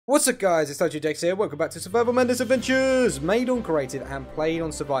What's up guys, it's NitroLukeDX here, welcome back to Survival Madness Adventures, made on creative and played on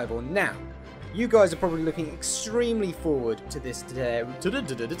survival. Now, you guys are probably looking extremely forward to this today's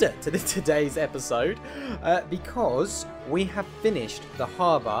episode, because we have finished the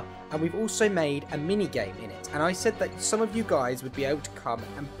harbour and we've also made a mini game in it. And I said that some of you guys would be able to come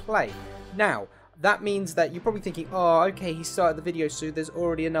and play. Now, that means that you're probably thinking, oh, okay, he started the video, so there's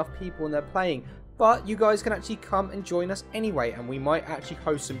already enough people and they're playing. But you guys can actually come and join us anyway, and we might actually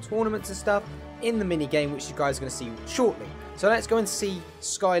host some tournaments and stuff in the mini game, which you guys are going to see shortly. So let's go and see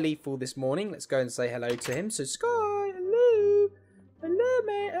Sky for this morning. Let's go and say hello to him. So Sky, hello, hello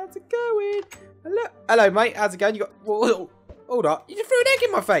mate, how's it going? Hello mate, how's it going? You got, whoa, hold up, you just threw an egg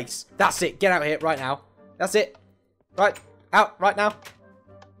in my face. That's it, get out here right now. That's it, right out right now,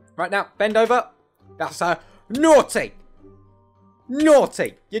 bend over. That's naughty.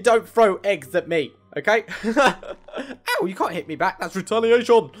 Naughty! You don't throw eggs at me, okay? Ow, you can't hit me back. That's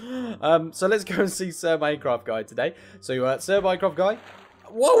retaliation. So let's go and see Sir Minecraft Guy today. So, Sir Minecraft Guy.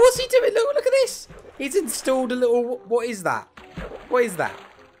 Whoa, what's he doing? Look at this. He's installed a little... What is that? What is that?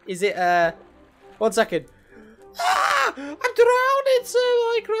 Is it, 1 second. Ah! I'm drowning, Sir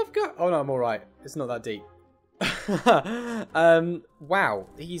Minecraft Guy. Oh, no, I'm alright. It's not that deep. Wow.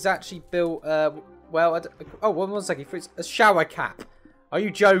 He's actually built, well, oh, 1 second. It's a shower cap. Are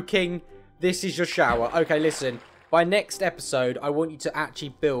you joking? This is your shower. Okay, listen. By next episode, I want you to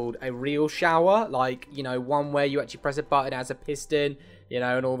actually build a real shower. Like, you know, one where you actually press a button, it has a piston, you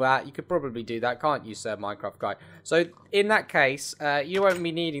know, and all that. You could probably do that, can't you, Sir Minecraft Guy? So, in that case, you won't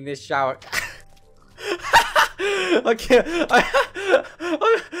be needing this shower. I can't.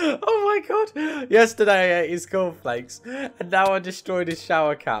 Oh my god. Yesterday I ate his cornflakes, and now I destroyed his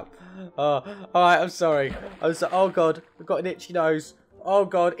shower cap. Oh, alright, I'm sorry. Oh god, I've got an itchy nose. Oh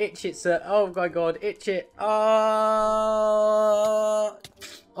god, itch it, sir. Oh my god, itch it. Oh,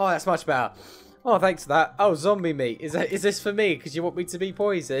 that's much better. Oh, thanks for that. Oh, zombie meat. Is this for me? Because you want me to be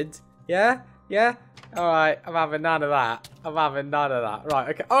poisoned? Yeah? Yeah? Alright, I'm having none of that. I'm having none of that. Right,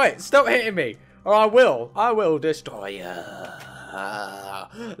 okay. Alright, stop hitting me. Or I will destroy you.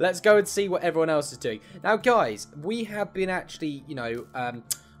 Let's go and see what everyone else is doing. Now, guys, we have been actually, you know,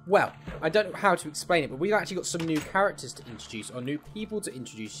 well, I don't know how to explain it, but we've actually got some new characters to introduce, or new people to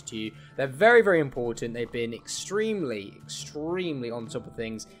introduce to you. They're very, very important. They've been extremely, extremely on top of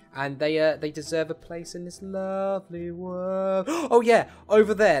things, and they deserve a place in this lovely world. Oh, yeah,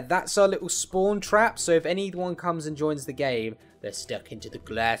 over there, that's our little spawn trap, so if anyone comes and joins the game, they're stuck into the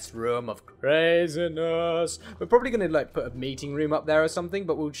glass room of craziness. We're probably going to like put a meeting room up there or something,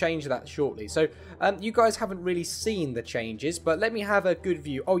 but we'll change that shortly. So, you guys haven't really seen the changes, but let me have a good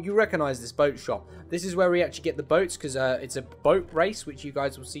view. Oh, you recognize this boat shop. This is where we actually get the boats, because it's a boat race, which you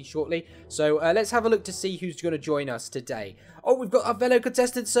guys will see shortly. So, let's have a look to see who's going to join us today. Oh, we've got our fellow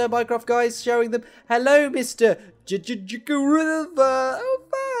contestants, Sir Minecraft Guys, showing them. Hello, Mr. River. Oh,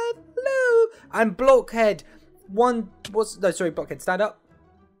 fine. Hello. I'm Blockhead. Blockhead, stand up.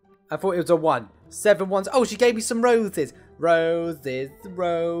 I thought it was a 1. 7 ones. Oh, she gave me some roses. Roses,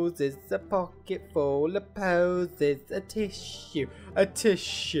 roses, a pocket full of poses, a tissue. I just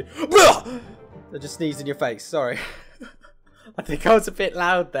sneezed in your face, sorry. I think I was a bit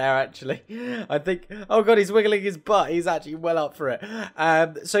loud there, actually. I think... Oh, God, he's wiggling his butt. He's actually well up for it.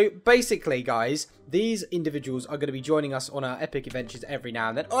 So, basically, guys, these individuals are going to be joining us on our epic adventures every now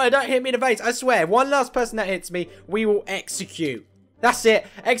and then. Oh, don't hit me in the face. I swear, one last person that hits me, we will execute. That's it.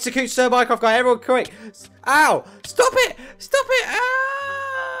 Execute Sir Minecraft Guy. Everyone quick. Ow. Stop it. Stop it.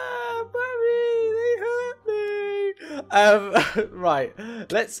 Ah, mommy, they hurt me. Right.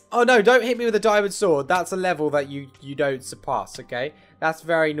 Let's... Oh, no. Don't hit me with a diamond sword. That's a level that you don't surpass, okay? That's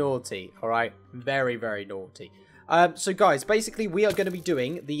very naughty, all right? Very, very naughty. So, guys, basically, we are going to be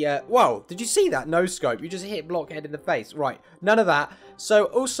doing the... Whoa, did you see that? No scope. You just hit Blockhead in the face. Right, none of that. So,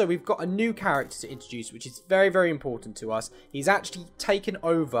 also, we've got a new character to introduce, which is very, very important to us. He's actually taken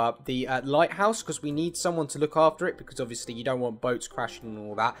over the lighthouse, because we need someone to look after it, because, obviously, you don't want boats crashing and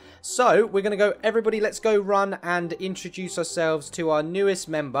all that. So, we're going to go... Everybody, let's go run and introduce ourselves to our newest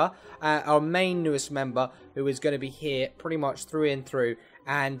member, our main newest member, who is going to be here pretty much through and through.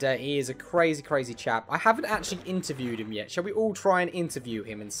 And he is a crazy, crazy chap. I haven't actually interviewed him yet. Shall we all try and interview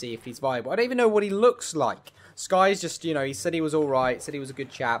him and see if he's viable? I don't even know what he looks like. Sky's just, you know, he said he was alright, said he was a good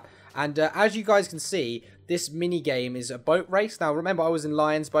chap. And as you guys can see, this mini game is a boat race. Now, remember, I was in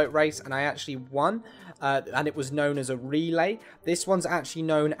Lion's boat race and I actually won. And it was known as a relay. This one's actually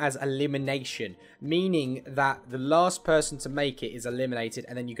known as elimination, meaning that the last person to make it is eliminated,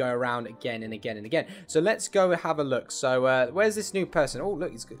 and then you go around again and again and again. So let's go have a look. So where's this new person? Oh,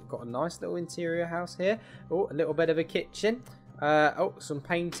 look, he's got a nice little interior house here. Oh, a little bit of a kitchen. Oh, some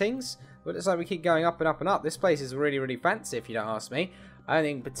paintings. But it looks like we keep going up and up and up. This place is really, really fancy, if you don't ask me. I don't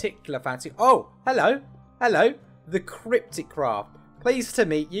think particular fancy. Oh, hello. Hello. The Cryptic Craft. Pleased to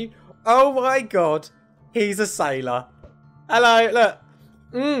meet you. Oh, my God. He's a sailor. Hello, look.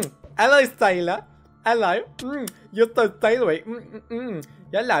 Hello, sailor. Hello. You're so sailory.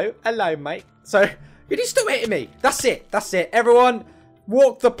 Hello. Hello, mate. So, you just stop hitting me. That's it. That's it. Everyone,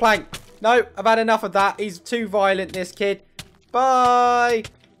 walk the plank. No, I've had enough of that. He's too violent, this kid. Bye.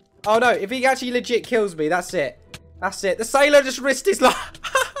 Oh, no. If he actually legit kills me, that's it. That's it. The sailor just risked his life.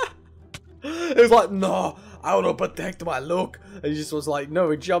 He was like, no, I want to protect my look. And he just was like, no,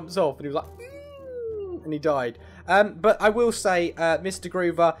 he jumps off. And he was like, and he died. But I will say, Mr.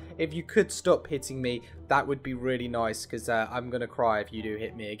 Groover, if you could stop hitting me, that would be really nice. Because I'm going to cry if you do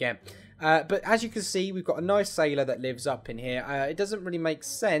hit me again. But as you can see, we've got a nice sailor that lives up in here. It doesn't really make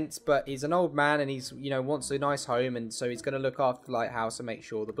sense, but he's an old man and he's, you know, wants a nice home. And so he's going to look after the lighthouse and make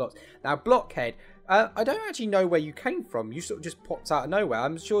sure the blocks. Now, Blockhead, I don't actually know where you came from. You sort of just popped out of nowhere.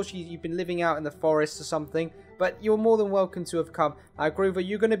 I'm sure you've been living out in the forest or something. But you're more than welcome to have come. Groover,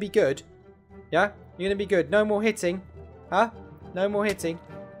 you're going to be good. Yeah? You're going to be good. No more hitting. Huh? No more hitting.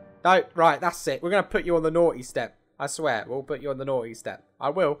 No, right, that's it. We're going to put you on the naughty step. I swear, we'll put you on the naughty step. I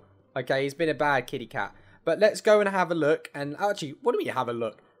will. Okay, he's been a bad kitty cat. But let's go and have a look. And actually, what do we have a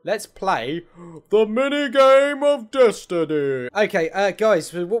look? Let's play the minigame of destiny. Okay, guys,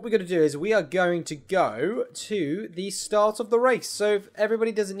 so what we're going to do is we are going to go to the start of the race. So if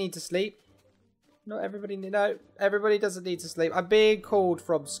everybody doesn't need to sleep. Not everybody, no, everybody doesn't need to sleep. I'm being called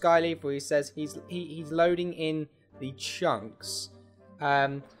from Skyleaf where he says he's loading in the chunks.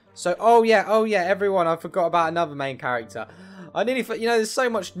 So, oh yeah, everyone, I forgot about another main character. I nearly, you know, there's so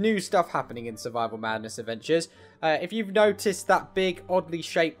much new stuff happening in Survival Madness Adventures. If you've noticed that big, oddly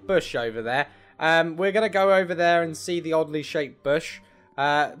shaped bush over there, we're going to go over there and see the oddly shaped bush.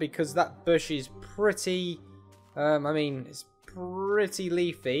 Because that bush is pretty, I mean, it's pretty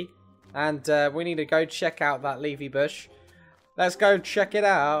leafy. And we need to go check out that leafy bush. Let's go check it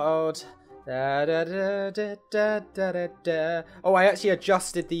out. Da, da, da, da, da, da, da. Oh, I actually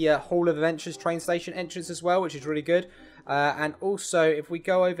adjusted the Hall of Adventures train station entrance as well, which is really good. And also, if we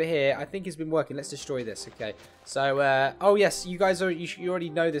go over here, I think it's been working. Let's destroy this. Okay. So, oh yes, you guys you already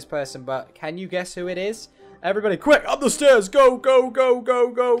know this person, but can you guess who it is? Everybody, quick, up the stairs. Go, go, go, go,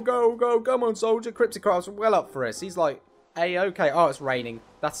 go, go, go. Come on, soldier. Cryptic Craft's well up for us. He's like, A-okay. Oh, it's raining.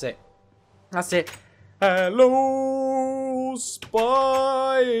 That's it. That's it. Hello,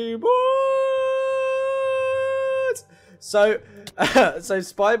 Spy Boys. So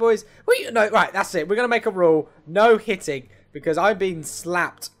Spy Boys. No, right. That's it. We're gonna make a rule: no hitting, because I've been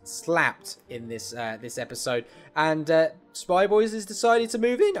slapped in this this episode, and Spy Boys has decided to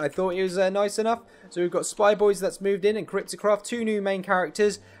move in. I thought it was nice enough. So we've got Spy Boys that's moved in, and Cryptic Craft, 2 new main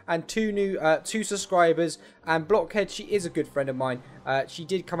characters, and 2 subscribers. And Blockhead, she is a good friend of mine. She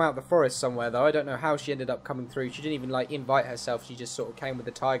did come out of the forest somewhere, though. I don't know how she ended up coming through. She didn't even, like, invite herself. She just sort of came with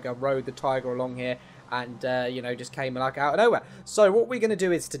the tiger, rode the tiger along here, and, you know, just came, like, out of nowhere. So what we're going to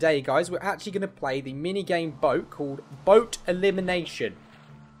do is today, guys, we're actually going to play the minigame boat called Boat Elimination.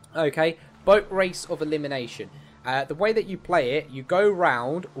 Okay, Boat Race of Elimination. The way that you play it, you go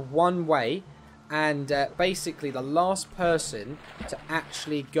round one way, and basically the last person to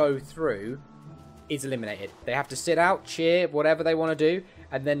actually go through is eliminated. They have to sit out, cheer, whatever they want to do,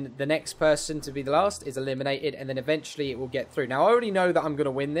 and then the next person to be the last is eliminated, and then eventually it will get through. Now, I already know that I'm going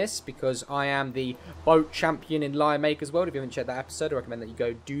to win this because I am the boat champion in Lion Maker's World. If you haven't checked that episode, I recommend that you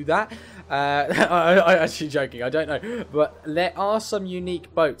go do that. I'm actually joking, I don't know. But there are some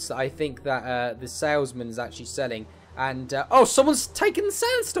unique boats that I think that the salesman is actually selling. And, oh, someone's taken the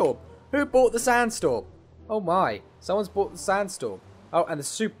Sandstorm! Who bought the Sandstorm? Oh my, someone's bought the Sandstorm. Oh, and the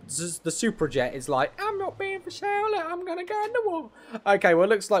Superjet is like, I'm not being for sale, I'm going to go in the wall. Okay, well, it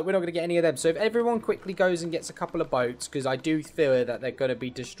looks like we're not going to get any of them. So if everyone quickly goes and gets a couple of boats, because I do fear that they're going to be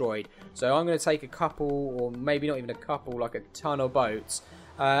destroyed. So I'm going to take a couple, or maybe not even a couple, like a ton of boats.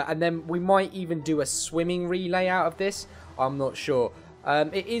 And then we might even do a swimming relay out of this. I'm not sure.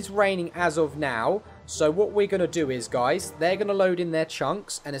 It is raining as of now. So what we're going to do is, guys, they're going to load in their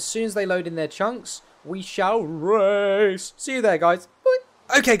chunks. And as soon as they load in their chunks, we shall race. See you there, guys. Bye.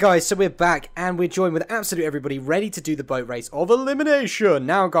 Okay, guys, so we're back. And we're joined with absolutely everybody ready to do the boat race of elimination.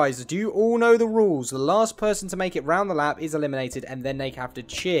 Now, guys, do you all know the rules? The last person to make it round the lap is eliminated. And then they have to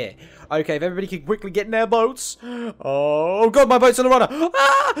cheer. Okay, if everybody can quickly get in their boats. Oh, God, my boat's on a runner.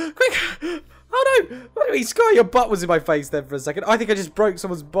 Ah, quick. Oh, no. Wait, Sky, your butt was in my face then for a second. I think I just broke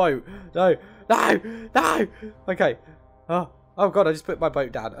someone's boat. No. No! No! Okay. Oh God, I just put my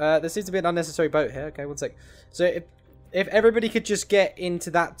boat down. There seems to be an unnecessary boat here. Okay, one sec. So, If everybody could just get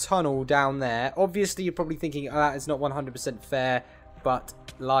into that tunnel down there. Obviously, you're probably thinking, oh, that is not 100% fair, but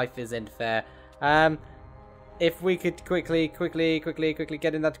life isn't fair. If we could quickly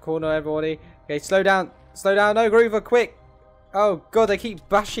get in that corner, everybody. Okay, slow down. Slow down. No, Groover, quick. Oh, God, they keep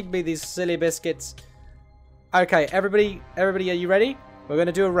bashing me, these silly biscuits. Okay, everybody, are you ready? We're going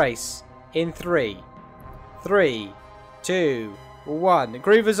to do a race in 3, 2, 1.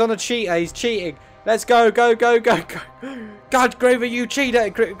 Groover's on a cheater. He's cheating. Let's go, go, go, go, go. God, Groover, you cheater.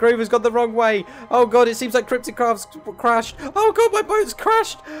 Groover's gone the wrong way. Oh, God, it seems like Crypticraft's crashed. Oh, God, my boat's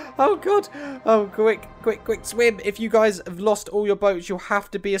crashed. Oh, God. Oh, quick, swim. If you guys have lost all your boats, you'll have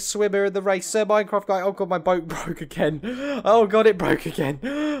to be a swimmer in the race. Sir Minecraft guy. Oh, God, my boat broke again. Oh, God, it broke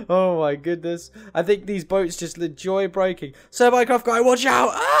again. Oh, my goodness. I think these boats just enjoy breaking. Sir Minecraft guy, watch out.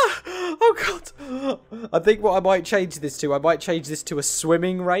 Ah! Oh, God. I think what I might change this to, a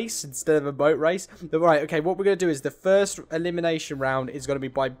swimming race instead of a boat race. Right, okay, what we're going to do is the first elimination round is going to be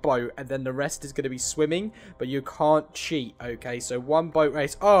by boat, and then the rest is going to be swimming, but you can't cheat, okay? So one boat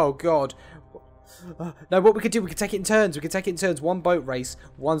race. Oh, God. No, what we could do, we could take it in turns. One boat race,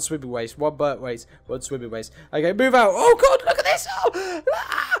 one swimming race, one boat race, one swimming race. Okay, move out. Oh, God, look at this. Oh,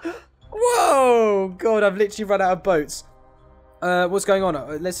 ah! Whoa, God, I've literally run out of boats. What's going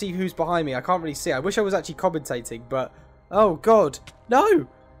on? Let's see who's behind me. I can't really see. I wish I was actually commentating, but... Oh, God. No.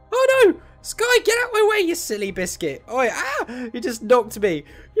 Oh, no. Sky, get out my way, you silly biscuit. Oh, ah, you just knocked me.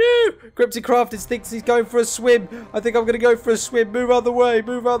 You. Crypticraft thinks he's going for a swim. I think I'm going to go for a swim. Move out of the way.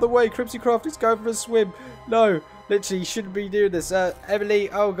 Crypticraft is going for a swim. No. Literally, you shouldn't be doing this. Emily,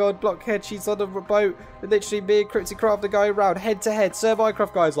 oh God, Blockhead, she's on the boat. Literally, me and Crypticraft are going around head to head. Sir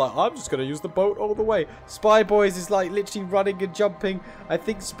Minecraft guy's like, I'm just going to use the boat all the way. Spy Boys is like literally running and jumping. I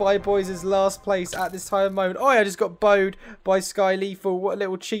think Spy Boys is last place at this time moment. Oh, I just got bowed by Sky Lethal. What a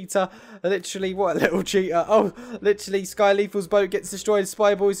little cheater. Literally, what a little cheater. Oh, literally, Sky Lethal's boat gets destroyed.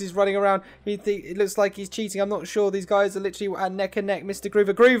 Spy Boys is running around. It looks like he's cheating. I'm not sure. These guys are literally at neck and neck. Mr.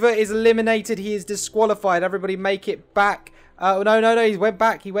 Groover. Groover is eliminated. He is disqualified. Everybody make it back. No, he went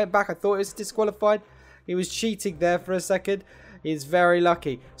back. I thought it was disqualified. He was cheating there for a second. He's very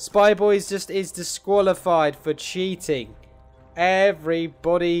lucky. Spy Boys just is disqualified for cheating.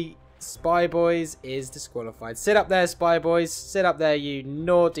 Everybody, Spy Boys is disqualified. Sit up there, Spy Boys. Sit up there, you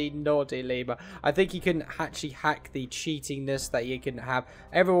naughty lemur. I think you can actually hack the cheatingness that you can have.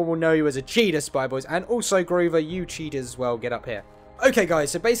 Everyone will know you as a cheater, Spy Boys. And also, Groover, you cheaters as well. Get up here. Okay, guys,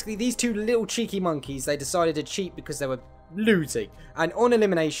 so basically these two little cheeky monkeys, they decided to cheat because they were losing. And on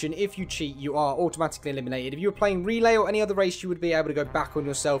elimination, if you cheat, you are automatically eliminated. If you were playing relay or any other race, you would be able to go back on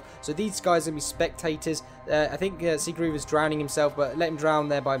yourself. So these guys are going to be spectators. I think Seagroove is drowning himself, but let him drown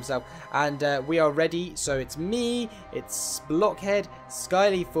there by himself. And we are ready. So it's me, it's Blockhead, Sky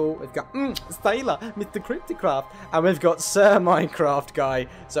Lethal, we've got Sailor, Mr. Crypticraft, and we've got Sir Minecraft guy.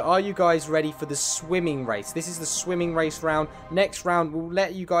 So are you guys ready for the swimming race? This is the swimming race round. Next round, we'll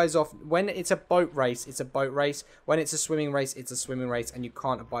let you guys off. When it's a boat race, it's a boat race. When it's a swimming race, it's a swimming race, and you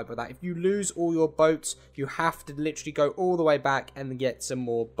can't abide by that. If you lose all your boats, you have to literally go all the way back and get some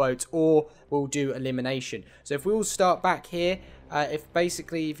more boats, or we'll do elimination. So if we all start back here, if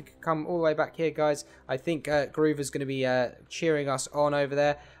you could come all the way back here, guys, I think Groover's going to be cheering us on over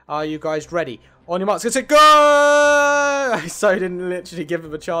there. Are you guys ready? On your marks, go! I so didn't literally give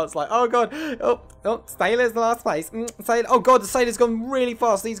him a chance. Like, oh god, oh, Sailor's the last place. Sailor, oh god, the Sailor's gone really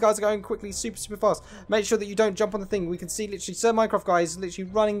fast. These guys are going quickly, super fast. Make sure that you don't jump on the thing. We can see literally Sir Minecraft guy is literally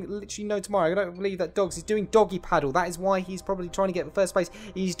running, literally no tomorrow. I don't believe that he's doing doggy paddle. That is why he's probably trying to get the first place.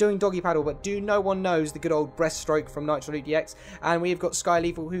 He's doing doggy paddle, but no one knows the good old breaststroke from NitroLukeDX. And we've got Sky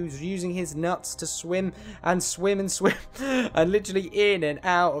Lethal, who's using his nuts to swim and swim and swim, and literally in and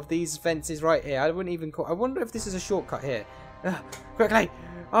out of these fences right here. I wouldn't even call. I wonder if this is a shortcut here. Quickly!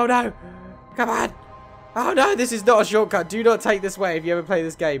 Oh no! Come on! Oh no, this is not a shortcut. Do not take this way if you ever play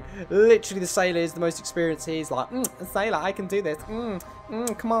this game. Literally, the Sailor is the most experienced. He's like, Sailor, I can do this.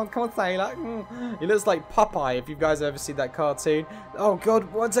 Come on, Sailor. He looks like Popeye if you guys have ever seen that cartoon. Oh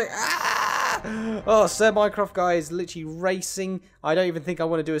god, one sec. Oh, Sir Minecraft guy is literally racing. I don't even think I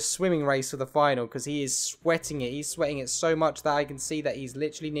want to do a swimming race for the final because he is sweating it. He's sweating it so much that I can see that he's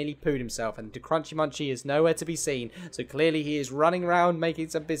literally nearly pooed himself, and the Crunchy Munchy is nowhere to be seen. So clearly he is running around making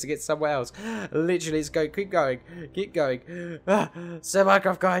some biscuits somewhere else. Literally, let's go. Keep going. Sir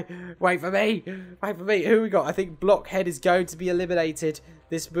Minecraft guy, wait for me. Who we got? I think Blockhead is going to be eliminated.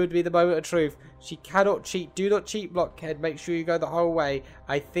 This would be the moment of truth. She cannot cheat. Do not cheat, Blockhead. Make sure you go the whole way.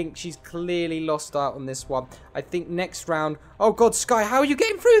 I think she's clearly lost out on this one. I think next round... Oh, God, Sky, how are you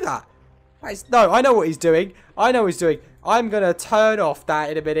getting through that? No, I know what he's doing. I'm going to turn off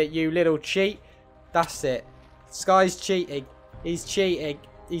that in a minute, you little cheat. That's it. Sky's cheating. He's cheating.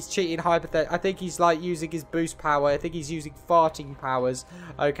 He's cheating hypothetically. I think he's like using his boost power. I think he's using farting powers.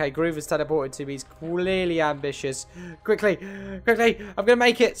 Okay, Groover's teleported to me. He's clearly ambitious. Quickly, quickly. I'm going to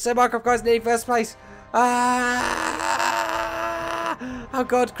make it. So Minecraft guys nearly first place. Ah! Oh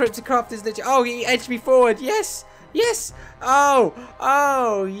god, Cryptocraft is literally... Oh, he edged me forward. Yes. Yes. Oh.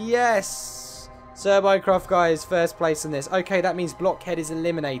 Oh, yes. Sir Minecraft guys, first place in this. Okay, that means Blockhead is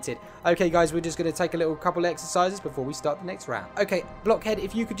eliminated. Okay, guys, we're just going to take a couple exercises before we start the next round. Okay, Blockhead,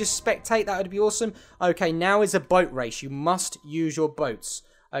 if you could just spectate, that would be awesome. Okay, now is a boat race. You must use your boats.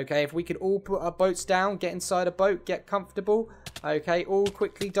 Okay, if we could all put our boats down, get inside a boat, get comfortable. Okay, all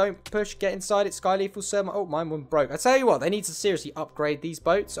quickly, don't push, get inside it. Sky Lethal, Sir... Oh, mine went broke. I tell you what, they need to seriously upgrade these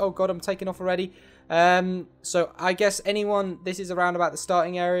boats. Oh, God, I'm taking off already. So, I guess anyone... This is around about the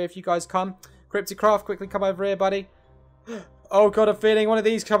starting area if you guys come. Cryptocraft, quickly come over here, buddy. Oh, God, I'm feeling one of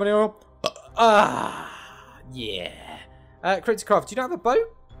these coming up. Yeah. Cryptocraft, do you not have a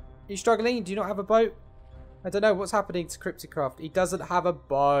boat? Are you struggling? Do you not have a boat? I don't know what's happening to Cryptocraft. He doesn't have a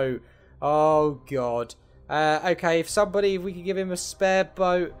boat. Oh, God. Okay, if we could give him a spare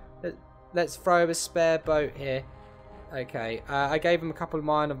boat. Let's throw him a spare boat here. Okay, I gave him a couple of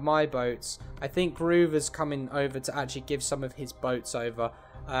my boats. I think Groover's coming over to actually give some of his boats over.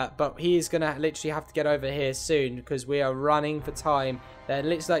 But he is going to literally have to get over here soon because we are running for time. Then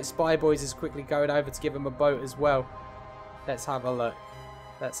looks like Spy Boys is quickly going over to give him a boat as well. Let's have a look.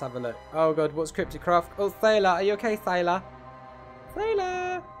 Let's have a look. Oh god, what's Cryptocraft? Oh, Thaler, are you okay, Thaler?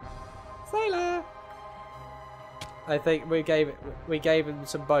 Thaler! Thaler! I think we gave him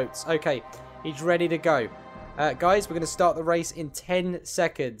some boats. Okay, he's ready to go. Guys, we're going to start the race in 10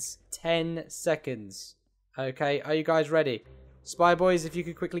 seconds. 10 seconds. Okay, are you guys ready? Spy Boys, if you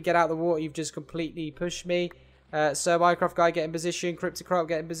could quickly get out of the water, you've just completely pushed me. Sir Minecraft guy, get in position. Cryptocraft,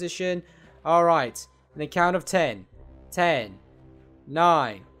 get in position. Alright. In the count of 10. 10.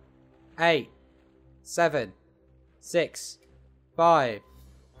 9. 8. 7. 6. 5.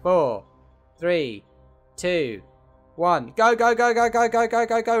 4. 3. 2. 1. Go, go, go, go, go, go, go,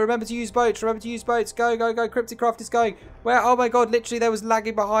 go, go. Remember to use boats. Remember to use boats. Go, go, go. Cryptocraft is going. Where? Oh my god, literally there was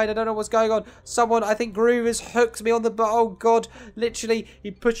lagging behind. I don't know what's going on. Someone, I think Groover's hooked me on the boat. Oh god, literally,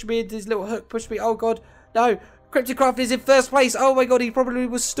 he pushed me into his little hook. Pushed me. Oh god, no. Cryptocraft is in first place. Oh my god, he probably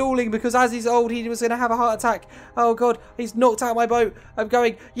was stalling because as he's old, he was going to have a heart attack. Oh god, he's knocked out my boat. I'm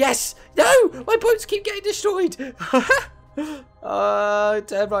going. Yes. No, my boats keep getting destroyed. Turn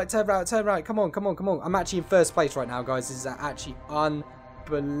right, turn right, turn right. Come on, come on, come on. I'm actually in first place right now, guys. This is actually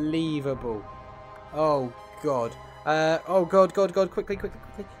unbelievable. Oh, God. Oh, God, God, God. Quickly, quickly,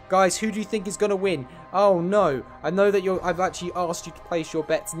 quickly. Guys, who do you think is going to win? Oh, no. I know that I've actually asked you to place your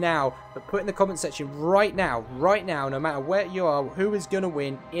bets now, but put in the comment section right now, no matter where you are, who is going to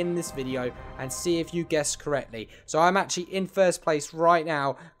win in this video and see if you guess correctly. So I'm actually in first place right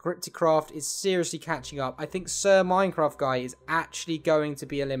now. Cryptocraft is seriously catching up. I think Sir Minecraft guy is actually going to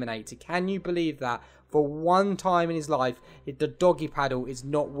be eliminated. Can you believe that? For one time in his life, the doggy paddle is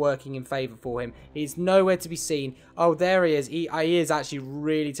not working in favour for him. He's nowhere to be seen. Oh, there he is. He is actually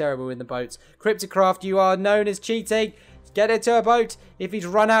really terrible in the boats. Cryptocraft, you are known as cheating. Get into a boat. If he's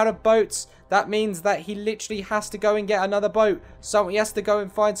run out of boats, that means that he literally has to go and get another boat. So he has to go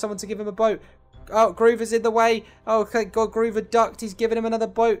and find someone to give him a boat. Oh, Groover's in the way. Oh, thank God, Groover ducked. He's giving him another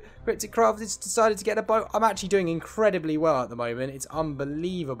boat. Cryptocraft has decided to get a boat. I'm actually doing incredibly well at the moment. It's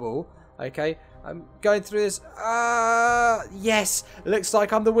unbelievable. Okay, I'm going through this. Yes, looks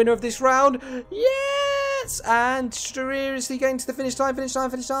like I'm the winner of this round. Yes, and seriously going to the finish line,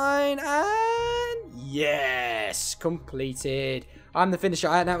 and yes, completed. I'm the finisher,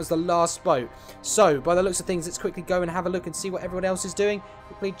 and that was the last boat. So, by the looks of things, let's quickly go and have a look and see what everyone else is doing.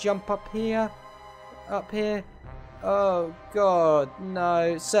 Quickly jump up here. Oh, God,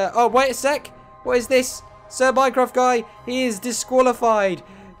 no. Sir, oh, wait a sec. What is this? Sir Minecraft guy, he is disqualified.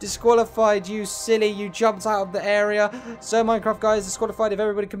 Disqualified, you silly. You jumped out of the area. Sir Minecraft guy is disqualified. If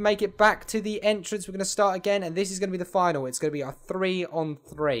everybody can make it back to the entrance, we're going to start again. And this is going to be the final. It's going to be a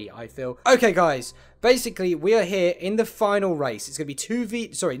 3-on-3, I feel. Okay, guys. Basically, we are here in the final race. It's going to be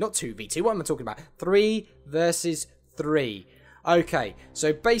not 2v2. What am I talking about? 3 versus 3. Okay,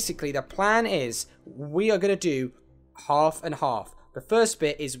 so basically the plan is we are going to do half and half. The first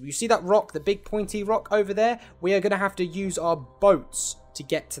bit is, you see that rock, the big pointy rock over there? We are going to have to use our boats to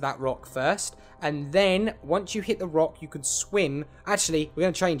get to that rock first. And then, once you hit the rock, you can swim. Actually, we're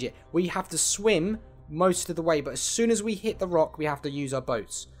going to change it. We have to swim most of the way, but as soon as we hit the rock, we have to use our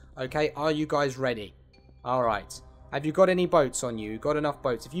boats. Okay, are you guys ready? Alright. Have you got any boats on you? Got enough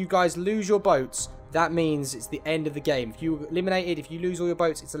boats? If you guys lose your boats, that means it's the end of the game. If you eliminated, if you lose all your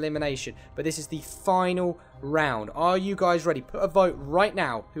boats, it's elimination. But this is the final round. Are you guys ready? Put a vote right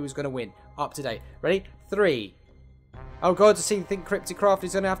now. Who is going to win? Up to date. Ready? 3. Oh god, I think Cryptic Craft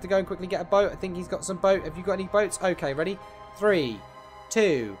is going to have to go and quickly get a boat. I think he's got some boat. Have you got any boats? Okay, ready? 3,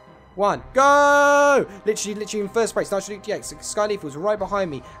 2, 1, go! Literally in first place. NitroLukeDX. Skyleaf was right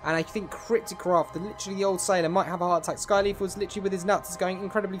behind me, and I think Cryptic Craft, literally the old sailor, might have a heart attack. Skyleaf was literally with his nuts. It's going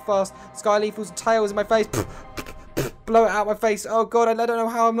incredibly fast. Skyleaf was tail is in my face. Blow it out my face. Oh god, I don't know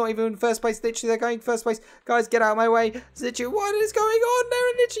how I'm not even in first place. Literally, they're going first place. Guys, get out of my way. Literally, what is going on?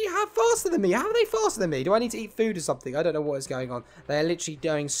 They're literally faster than me. How are they faster than me? Do I need to eat food or something? I don't know what is going on. They're literally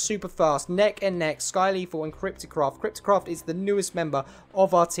going super fast. Neck and neck. Skyleaf and Cryptic Craft. Cryptic Craft is the newest member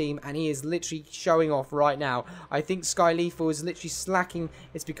of our team, and he is literally showing off right now. I think Skyleaf is literally slacking.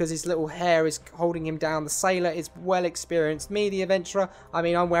 It's because his little hair is holding him down. The sailor is well experienced. Me, the adventurer, I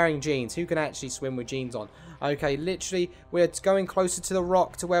mean, I'm wearing jeans. Who can actually swim with jeans on? Okay, literally, we're going closer to the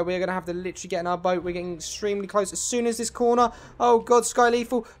rock to where we're going to have to literally get in our boat. We're getting extremely close. As soon as this corner, oh god,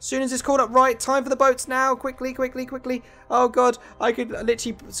 Skyleaf, as soon as this corner, right, time for the boats now. Quickly. Oh god, I could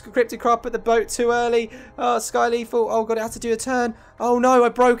literally, Cryptic Craft put the boat too early. Oh, Skyleaf, oh god, it has to do a turn. Oh no, I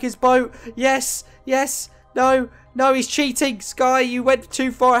broke his boat. Yes, no, he's cheating. Sky, you went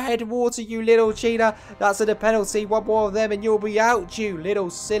too far ahead of water, you little cheater. That's a penalty. One more of them and you'll be out, you little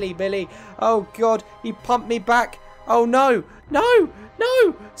silly Billy. Oh, God, he pumped me back. Oh, no.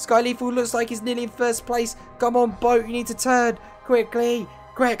 Skyleaf looks like he's nearly in first place. Come on, boat, you need to turn. Quickly.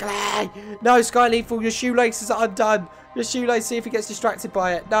 No, Skyleaf, your shoelaces are undone. Your shoelace, see if he gets distracted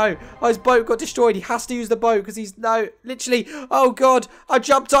by it. No. Oh, his boat got destroyed. He has to use the boat because he's, no, literally. Oh, God. I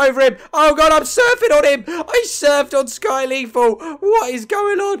jumped over him. Oh, God, I'm surfing on him. I surfed on Skyleaf. What is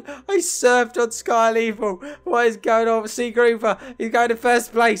going on? I surfed on Skyleaf. What is going on? See, Groover. He's going to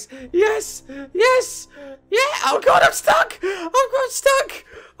first place. Yes. Yeah. Oh, God, I'm stuck.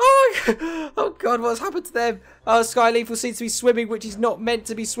 Oh god, what's happened to them? Oh, Skyleaf seems to be swimming, which is not meant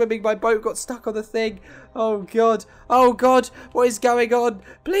to be swimming. My boat got stuck on the thing. Oh god, what is going on?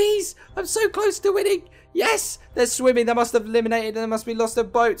 Please, I'm so close to winning. Yes, they're swimming. They must have eliminated, they must be lost their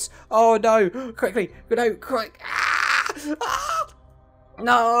boats. Oh no, quickly, quick.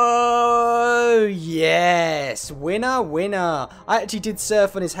 No, yes, winner. I actually did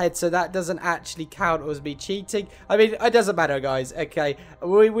surf on his head, so that doesn't actually count as me cheating. I mean, it doesn't matter, guys. Okay,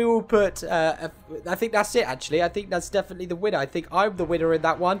 we will put, I think that's it, actually. I think that's definitely the winner. I think I'm the winner in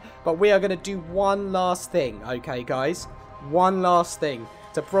that one, but we are going to do one last thing, okay, guys? One last thing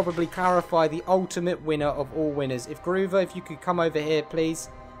to probably clarify the ultimate winner of all winners. If Groover, if you could come over here, please.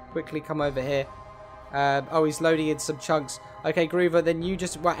 Quickly come over here. Oh, he's loading in some chunks. Okay, Groover, then you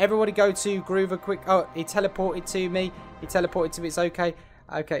just... Well, everybody go to Groover quick. Oh, he teleported to me. It's okay.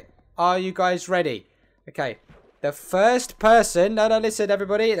 Okay, are you guys ready? Okay, the first person... No, listen,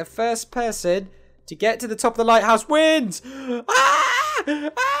 everybody. The first person to get to the top of the lighthouse wins! Quickly.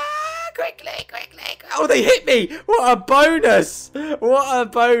 Oh, they hit me! What a bonus!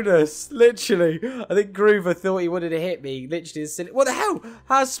 Literally. I think Groover thought he wanted to hit me. Literally. What the hell?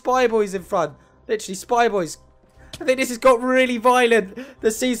 How's Spy Boys in front? Literally, Spy Boys. I think this has got really violent.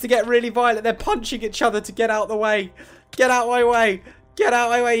 This seems to get really violent. They're punching each other to get out of the way. Get out of my way.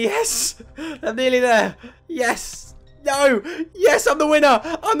 Yes. I'm nearly there. Yes. No. Yes, I'm the winner.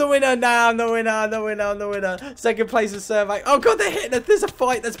 I'm the winner. Second place is Survey. Oh, God, they're hitting us. There's a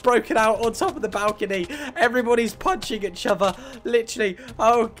fight that's broken out on top of the balcony. Everybody's punching each other. Literally.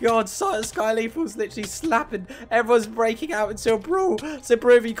 Oh, God. Skyleaf was literally slapping. Everyone's breaking out into a brawl. So,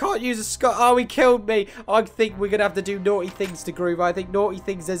 Groove, you can't use a Scott. Oh, he killed me. I think we're going to have to do naughty things to Groove. I think naughty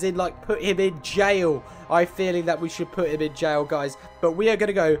things as in, like, put him in jail. I'm feeling that we should put him in jail, guys. But we are going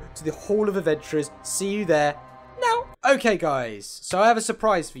to go to the Hall of Adventurers. See you there. No. Okay, guys, so I have a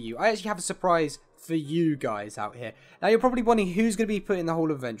surprise for you. I actually have a surprise for you guys out here. Now, you're probably wondering who's going to be put in the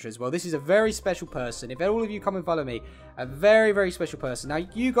Hall of Adventurers. Well, this is a very special person. If all of you come and follow me, a very, very special person. Now,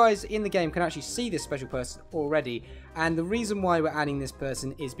 you guys in the game can actually see this special person already. And the reason why we're adding this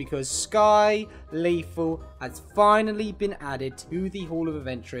person is because Sky Lethal has finally been added to the Hall of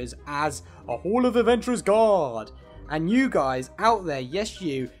Adventurers as a Hall of Adventurers guard. And you guys out there, yes,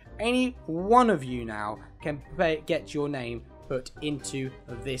 you, any one of you now can get your name put into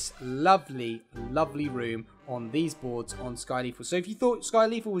this lovely room on these boards on Sky Lethal. So if you thought Sky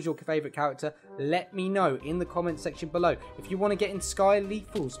Lethal was your favourite character, let me know in the comment section below. If you want to get in Sky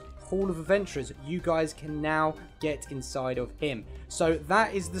Lethal's Hall of Adventurers, you guys can now get inside of him. So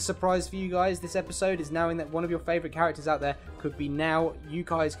that is the surprise for you guys this episode, is knowing that one of your favourite characters out there could be now, you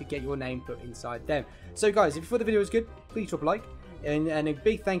guys could get your name put inside them. So guys, if you thought the video was good, please drop a like. And a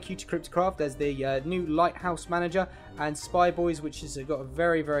big thank you to Cryptocraft as the new Lighthouse Manager, and Spy Boys, which has got a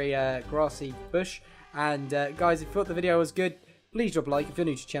very, very grassy bush. And guys, if you thought the video was good, please drop a like. If you're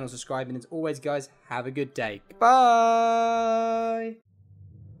new to the channel, subscribe. And as always, guys, have a good day. Goodbye!